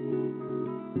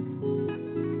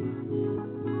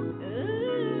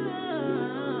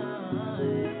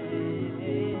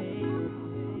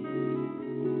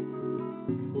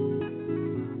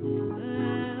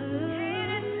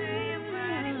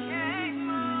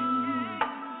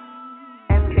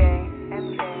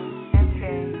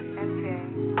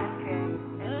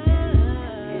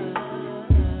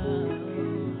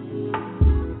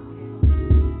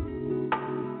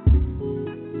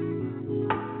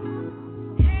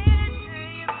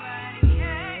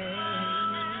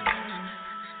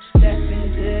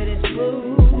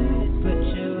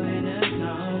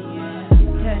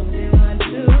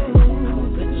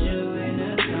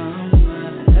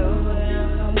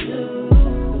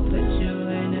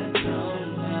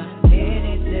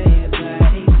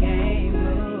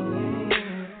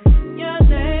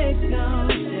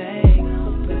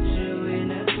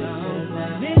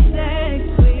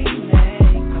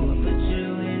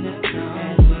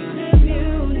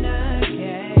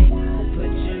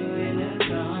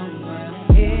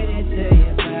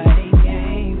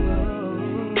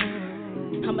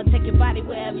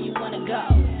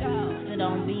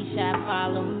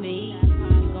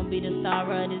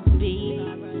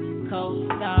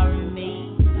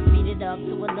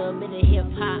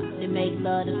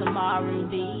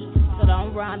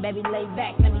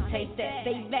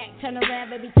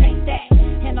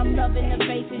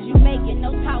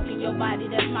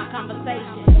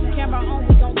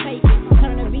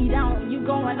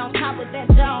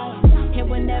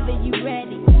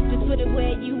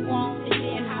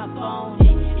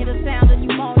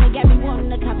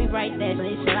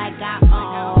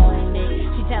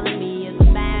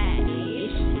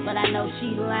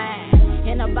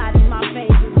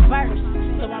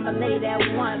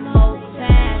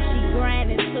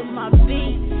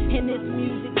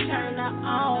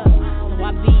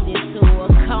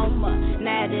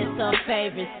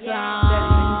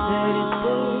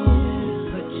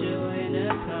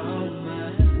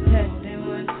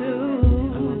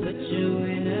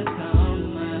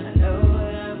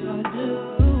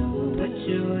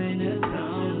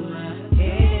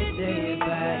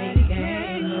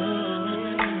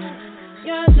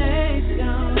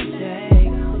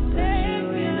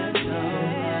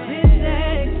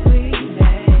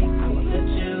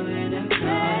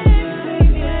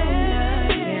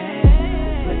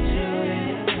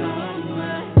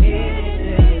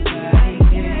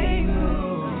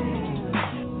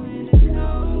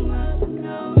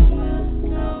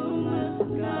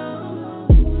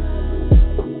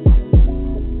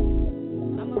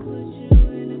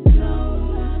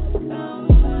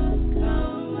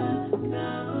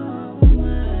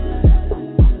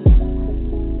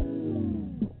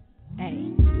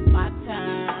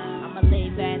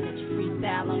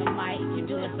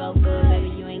 so good,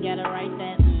 baby, you ain't gotta write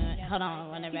that. Hold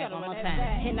on, run it back one more time.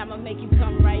 And I'ma make you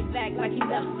come right back like you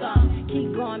left some.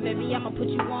 Keep going, baby, I'ma put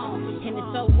you on. And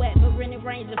it's so wet, but when it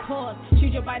rains, it pours.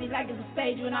 Treat your body like it's a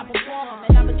stage when I perform.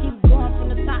 And I'ma keep going from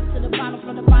the top to the bottom,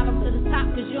 from the bottom to the top,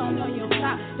 cause you don't know your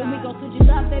top. Then we gon' switch it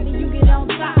up, baby, you get on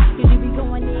top. Cause you be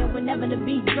going in whenever the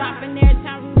beat drop. And every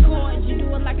time we record, you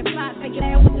do it like a slot. Take your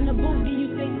ass in the booth, give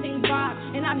you 16 bars.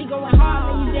 And I be going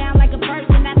hard, lay you down like a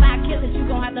person. After I kill it, you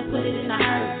gon' have to put it in the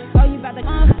hearse. Oh, you about to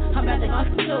come, I'm about to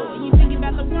hustle too. And you think you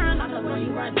about to run, I know where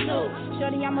you run to.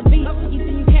 Shorty, I'm a beast, you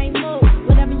see you can't move.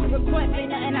 Whatever you request, ain't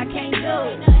nothing I can't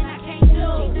do.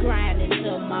 Keep grinding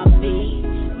to my beat,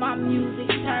 my music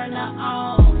turn her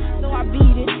on. So I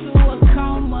beat it to a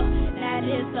coma, that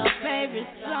is her favorite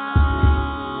song.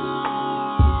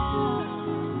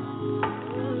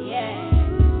 Yeah.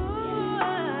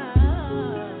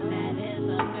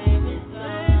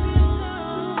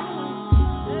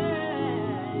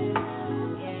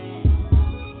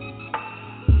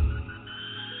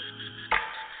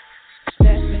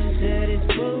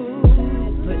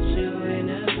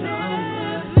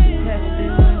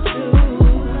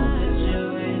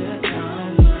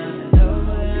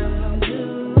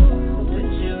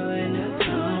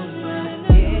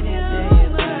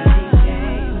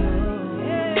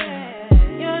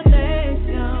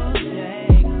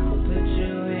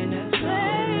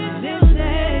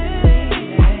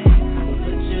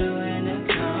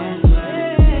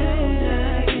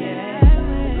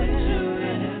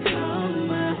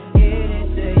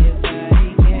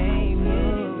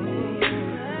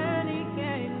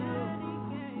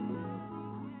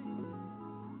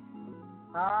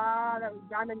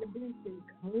 Diamond the Beast,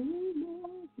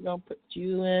 gonna put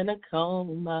you in a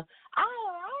coma. I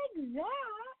like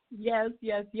that.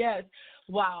 Yes.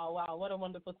 Wow. What a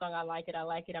wonderful song. I like it.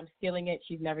 I'm stealing it.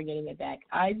 She's never getting it back.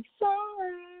 I'm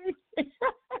sorry.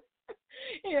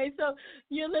 Anyway, so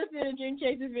you're listening to Dream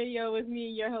Chasers Radio with me,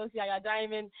 your host, Yaya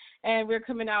Diamond, and we're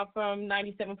coming out from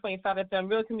 97.5 FM,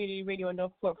 Real Community Radio in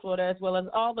Northport, Florida, as well as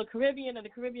all the Caribbean and the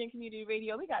Caribbean Community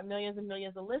Radio. We got millions and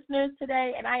millions of listeners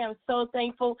today, and I am so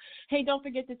thankful. Hey, don't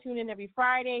forget to tune in every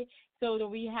Friday so that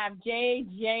we have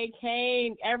J.J.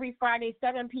 Kane every Friday,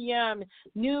 7 p.m.,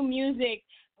 new music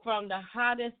from the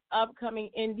hottest upcoming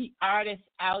indie artists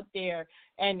out there.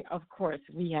 And, of course,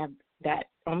 we have that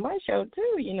on my show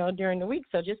too, during the week.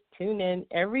 So just tune in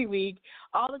every week,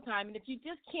 all the time. And if you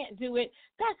just can't do it,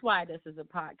 that's why this is a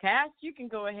podcast. You can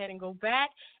go ahead and go back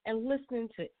and listen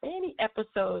to any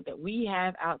episode that we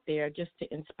have out there just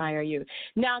to inspire you.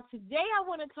 Now, today I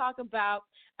want to talk about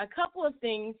a couple of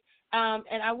things,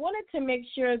 and I wanted to make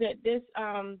sure that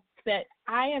that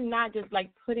I am not just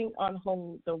like putting on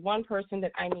hold the one person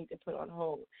that I need to put on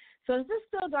hold. So is this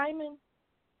still Diamond?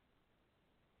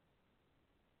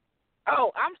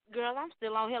 Oh, I'm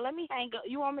still on here. Let me hang up.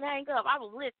 You want me to hang up? I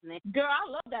was listening. Girl, I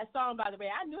love that song, by the way.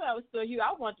 I knew I was still you.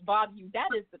 I want to bother you. That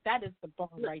is the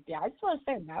bomb right there. I just want to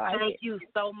say that. Thank you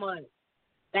so much.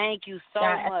 Thank you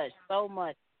so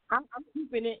much. I'm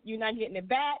keeping it. You're not getting it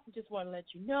back. Just want to let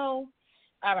you know.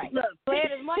 All right. Look, play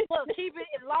it as much. Look, keep it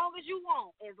as long as you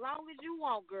want. As long as you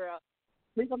want, girl.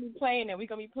 We're going to be playing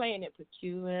it. Put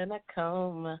you in a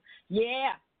coma.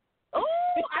 Yeah.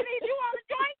 Ooh, I need you on the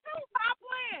joint too. Stop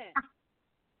playing.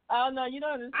 Oh no, you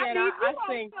don't understand. I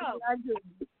sing too. I do.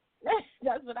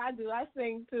 That's what I do. I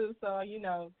sing too. So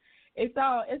it's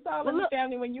all in the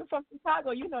family. When you're from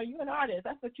Chicago, you're an artist.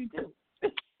 That's what you do.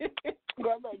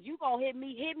 Girl, look, you gonna hit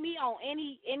me on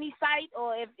any site,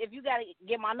 or if you gotta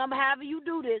get my number, however you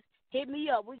do this, hit me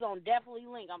up. We gonna definitely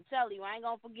link. I'm telling you, I ain't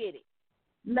gonna forget it.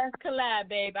 Let's collab,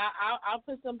 babe. I'll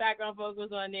put some background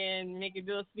vocals on there and make it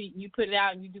real sweet. You put it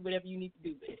out and you do whatever you need to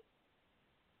do with it.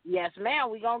 Yes,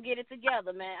 ma'am. We gonna get it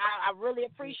together, man. I really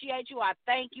appreciate you. I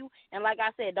thank you, and like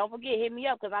I said, don't forget, hit me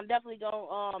up because I'm definitely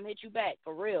gonna hit you back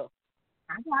for real.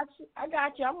 I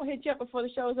got you. I'm gonna hit you up before the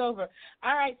show's over.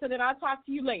 All right, so then I'll talk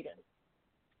to you later.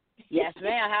 Yes,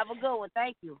 ma'am. Have a good one.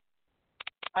 Thank you.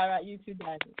 All right, you too,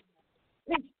 Daddy.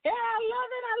 Yeah,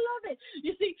 I love it.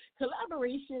 You see,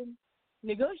 collaboration,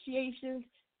 negotiations,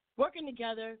 working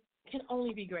together can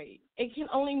only be great. It can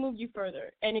only move you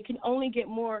further, and it can only get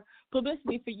more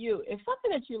publicity for you. If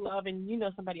something that you love and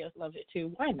somebody else loves it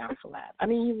too, why not collab? I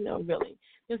mean, really,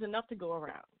 there's enough to go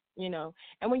around,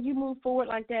 And when you move forward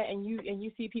like that, and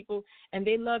you see people and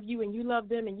they love you and you love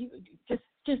them, and you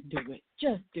just do it.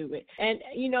 Just do it. And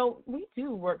we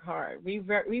do work hard. We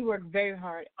work very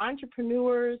hard.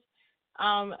 Entrepreneurs,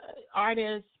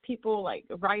 artists, people like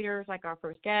writers, like our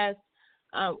first guest,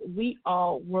 we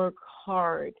all work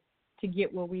hard to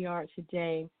get where we are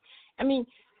today. I mean,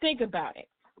 think about it.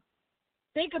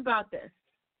 Think about this.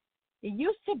 It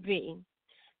used to be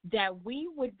that we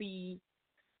would be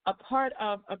a part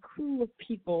of a crew of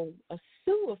people, a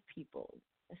sea of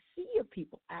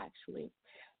people, actually,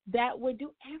 that would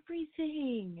do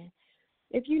everything.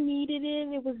 If you needed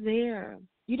it, it was there.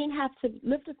 You didn't have to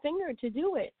lift a finger to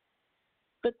do it.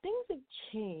 But things have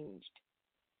changed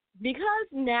because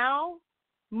now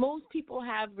most people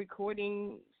have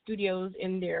recording studios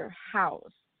in their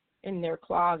house, in their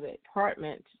closet,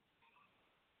 apartment.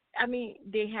 I mean,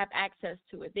 they have access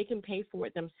to it. They can pay for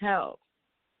it themselves.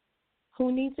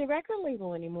 Who needs a record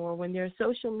label anymore when there's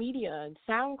social media and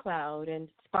SoundCloud and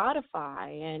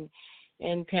Spotify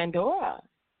and Pandora?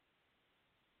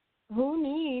 Who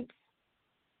needs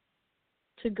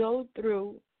to go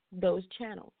through those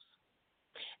channels?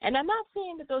 And I'm not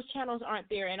saying that those channels aren't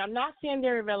there, and I'm not saying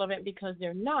they're irrelevant, because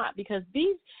they're not, because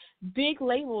these big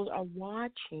labels are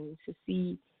watching to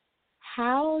see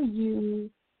how you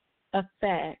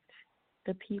affect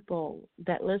the people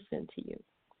that listen to you.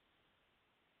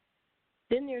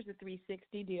 Then there's the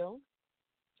 360 deal,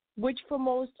 which for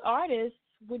most artists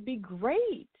would be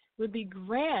great, would be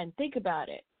grand. Think about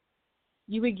it.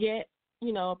 You would get,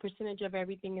 a percentage of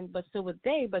everything, but so would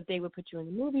they, but they would put you in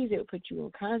the movies, they would put you in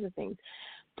all kinds of things.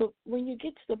 But when you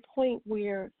get to the point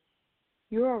where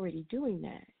you're already doing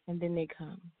that, and then they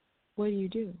come, what do you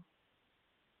do?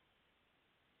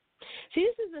 See,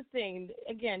 this is the thing.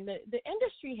 Again, the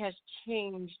industry has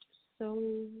changed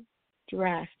so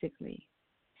drastically,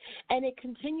 and it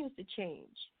continues to change.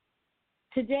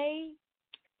 Today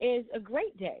is a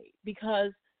great day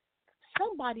because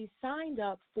somebody signed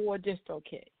up for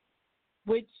DistroKid,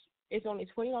 which is only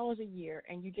 $20 a year,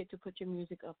 and you get to put your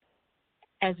music up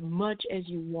as much as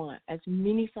you want, as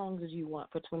many songs as you want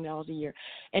for $20 a year.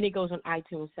 And it goes on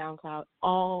iTunes, SoundCloud,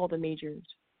 all the majors,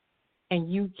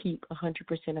 and you keep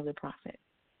 100% of the profit.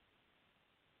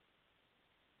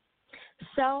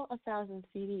 Sell 1,000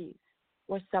 CDs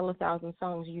or sell 1,000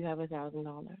 songs, you have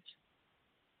 $1,000.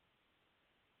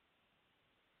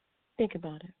 Think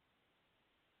about it.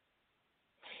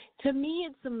 To me,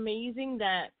 it's amazing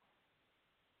that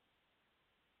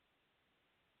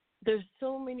there's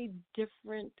so many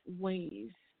different ways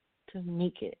to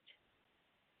make it,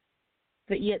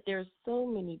 but yet there's so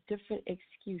many different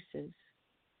excuses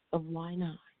of why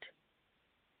not,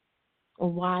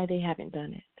 or why they haven't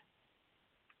done it,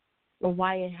 or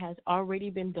why it has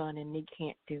already been done and they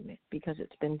can't do it because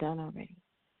it's been done already.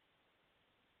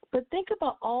 But think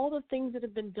about all the things that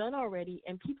have been done already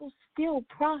and people still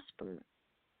prosper.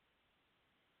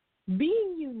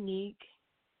 Being unique,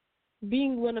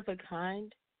 being one of a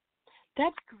kind,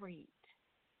 that's great.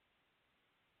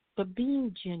 But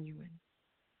being genuine,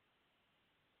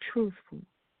 truthful,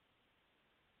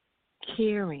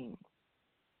 caring,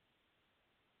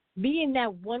 being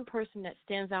that one person that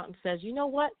stands out and says, you know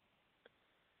what?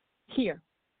 Here,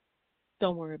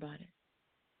 don't worry about it.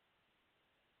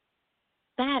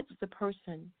 That's the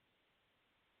person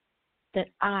that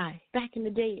I, back in the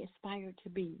day, aspired to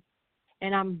be.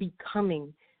 And I'm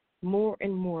becoming more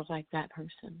and more like that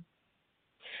person.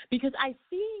 Because I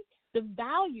see the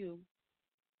value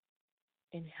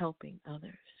in helping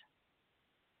others.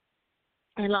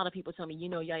 And a lot of people tell me,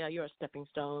 Yaya, you're a stepping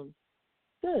stone.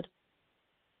 Good.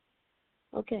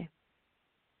 Okay.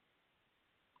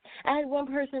 I had one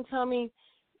person tell me,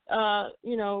 it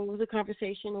was a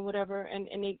conversation or whatever, and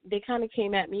they kind of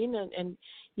came at me, and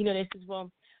they said, well,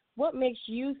 what makes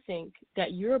you think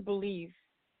that your belief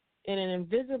in an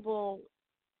invisible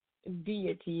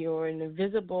deity or an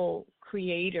invisible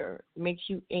creator makes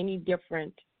you any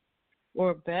different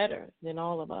or better than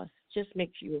all of us? Just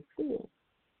makes you a fool.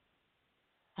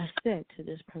 I said to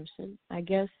this person, I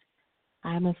guess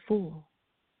I'm a fool.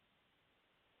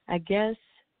 I guess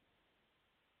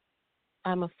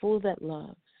I'm a fool that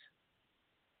loves,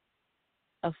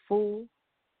 a fool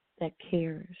that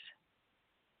cares,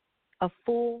 a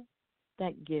fool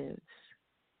that gives,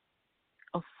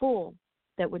 a fool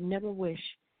that would never wish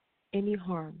any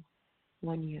harm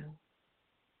on you.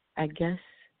 I guess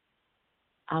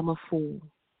I'm a fool.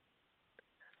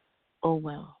 Oh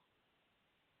well.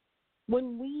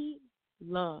 When we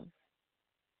love,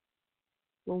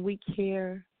 when we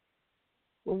care,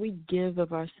 when we give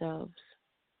of ourselves,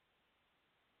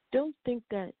 don't think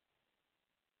that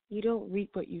you don't reap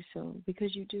what you sow,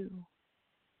 because you do,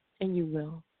 and you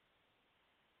will.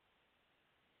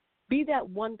 Be that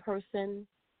one person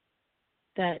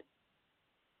that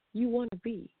you want to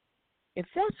be. If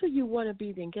that's who you want to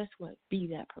be, then guess what? Be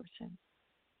that person.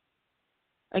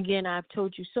 Again, I've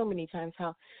told you so many times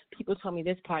how people tell me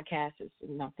this podcast is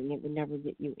nothing. It would never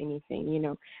get you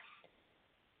anything,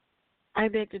 I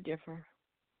beg to differ.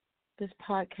 This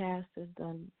podcast has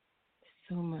done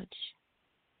so much.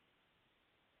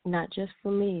 not just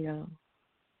for me, though,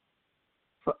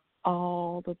 for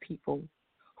all the people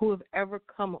who have ever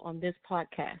come on this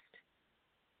podcast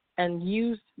and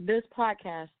used this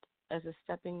podcast as a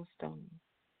stepping stone.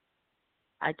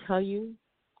 I tell you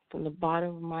from the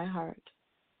bottom of my heart,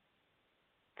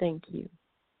 thank you.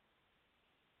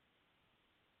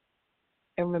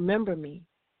 And remember me,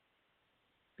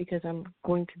 because I'm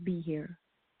going to be here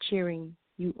cheering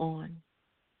you on,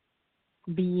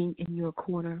 being in your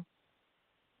corner,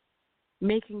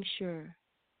 making sure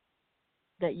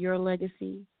that your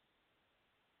legacy,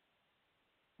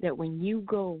 that when you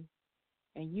go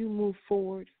and you move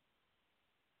forward,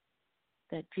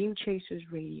 that Dream Chasers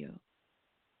Radio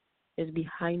is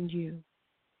behind you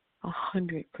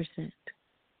 100%.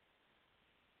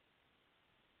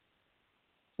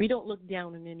 We don't look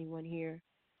down on anyone here.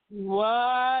 What?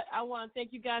 I want to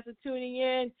thank you guys for tuning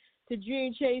in to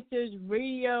Dream Chasers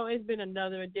Radio. It's been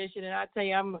another edition, and I tell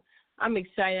you, I'm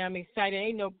excited. I'm excited.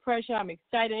 Ain't no pressure. I'm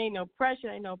excited. Ain't no pressure.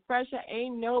 Ain't no pressure.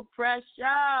 Ain't no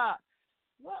pressure.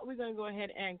 Well, we're going to go ahead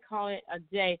and call it a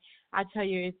day. I tell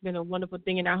you, it's been a wonderful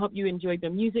thing, and I hope you enjoyed the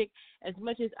music as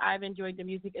much as I've enjoyed the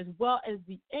music, as well as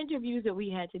the interviews that we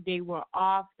had today were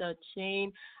off the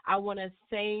chain. I want to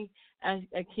say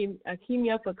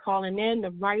Akimia for calling in, the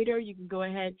writer. You can go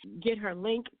ahead and get her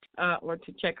link or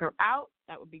to check her out.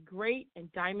 That would be great.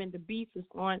 And Diamond the Beast is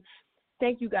on.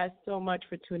 Thank you guys so much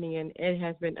for tuning in. It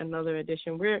has been another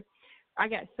edition. I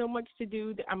got so much to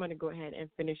do that I'm going to go ahead and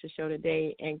finish the show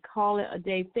today and call it a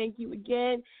day. Thank you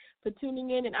again for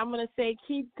tuning in, and I'm going to say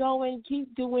keep going,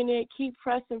 keep doing it, keep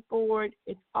pressing forward.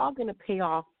 It's all going to pay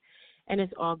off, and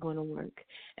it's all going to work.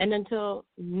 And until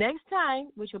next time,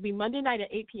 which will be Monday night at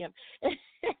 8 p.m.,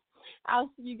 I'll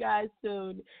see you guys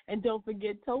soon. And don't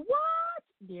forget to watch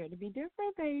Dare to Be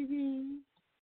Different, baby.